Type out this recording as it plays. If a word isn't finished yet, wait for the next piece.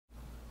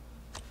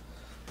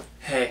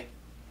Hey,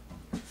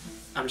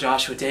 I'm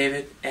Joshua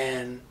David,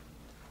 and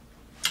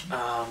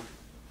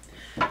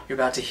you're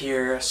about to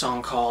hear a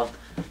song called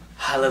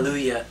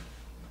Hallelujah,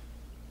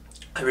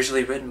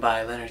 originally written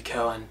by Leonard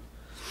Cohen.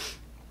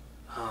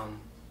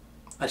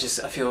 I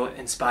feel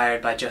inspired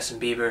by Justin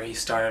Bieber. He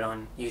started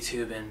on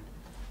YouTube and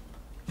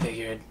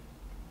figured,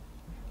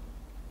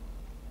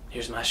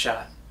 here's my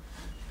shot.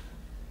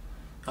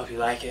 Hope you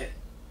like it.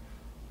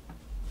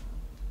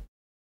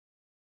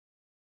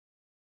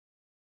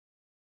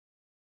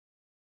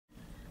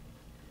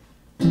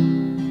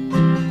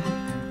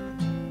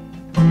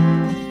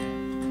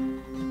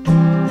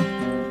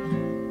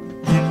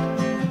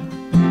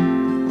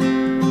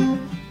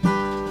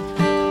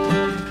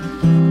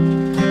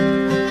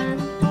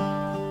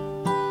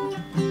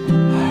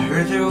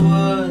 There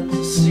was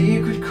a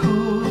secret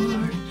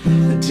chord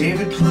that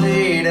David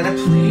played and it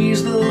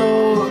pleased the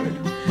Lord.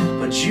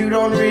 But you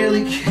don't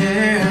really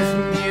care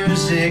for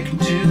music,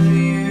 do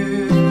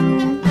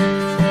you?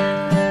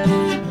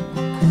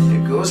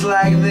 It goes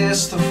like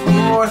this: the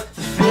fourth,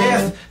 the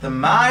fifth, the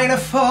minor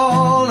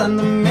fall, and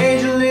the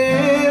major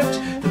lift.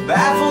 The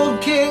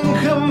baffled king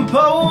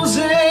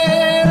composing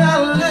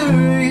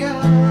hallelujah,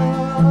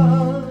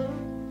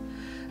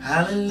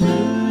 hallelujah.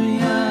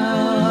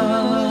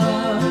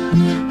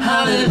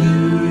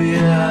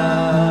 Hallelujah,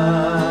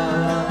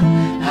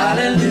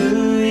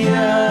 hallelujah,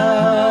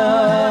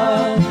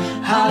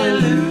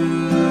 hallelujah.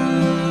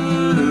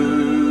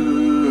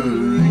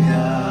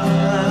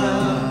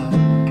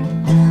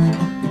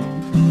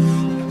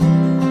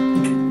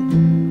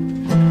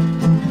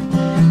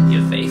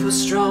 Your faith was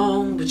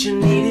strong, but you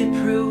needed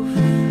proof.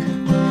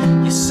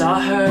 You saw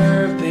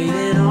her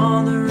bathing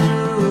on the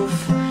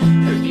roof.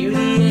 Her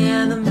beauty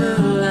and the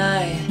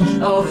moonlight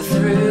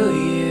overthrew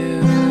you.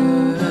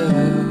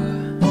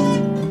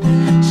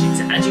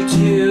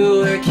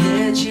 To her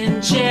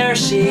kitchen chair,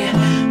 she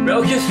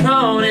broke your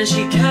throne and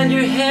she cut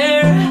your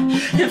hair,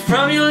 and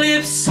from your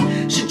lips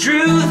she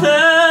drew the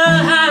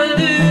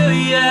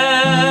hallelujah,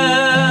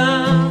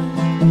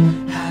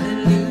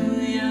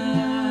 hallelujah,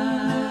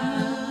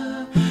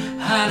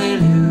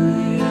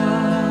 hallelujah,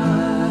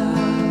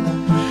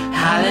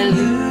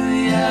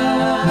 hallelujah,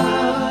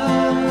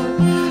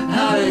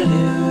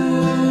 hallelujah.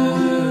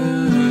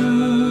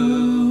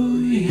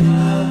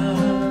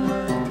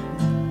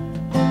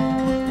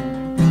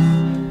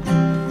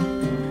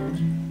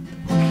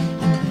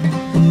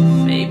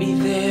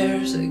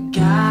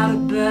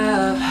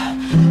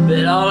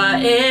 But all I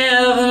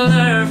ever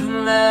learned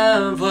from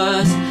love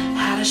was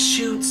how to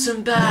shoot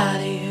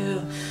somebody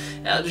who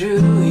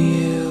outdrew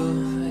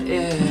you.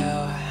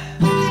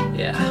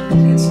 Yeah.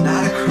 It's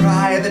not a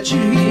cry that you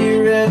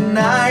hear at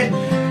night.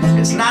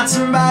 It's not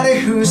somebody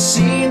who's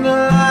seen the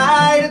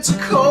light. It's a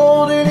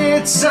cold and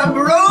it's a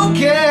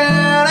broken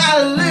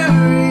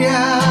hallelujah,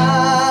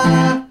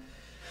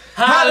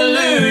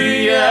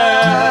 hallelujah.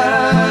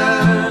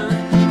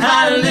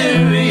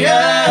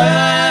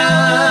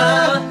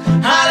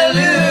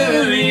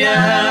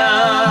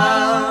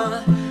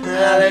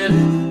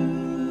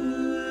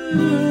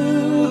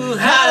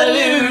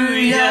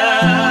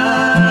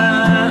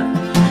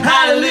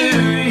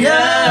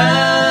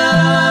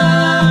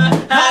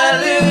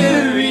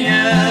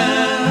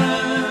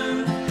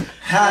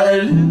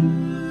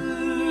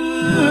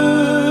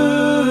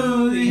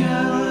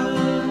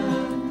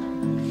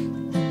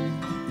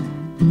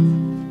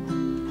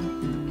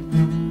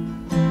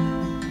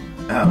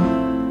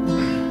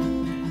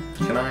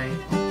 Can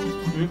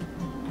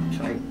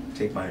I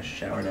take my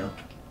shower now?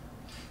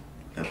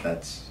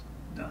 That's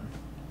done.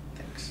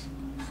 Thanks.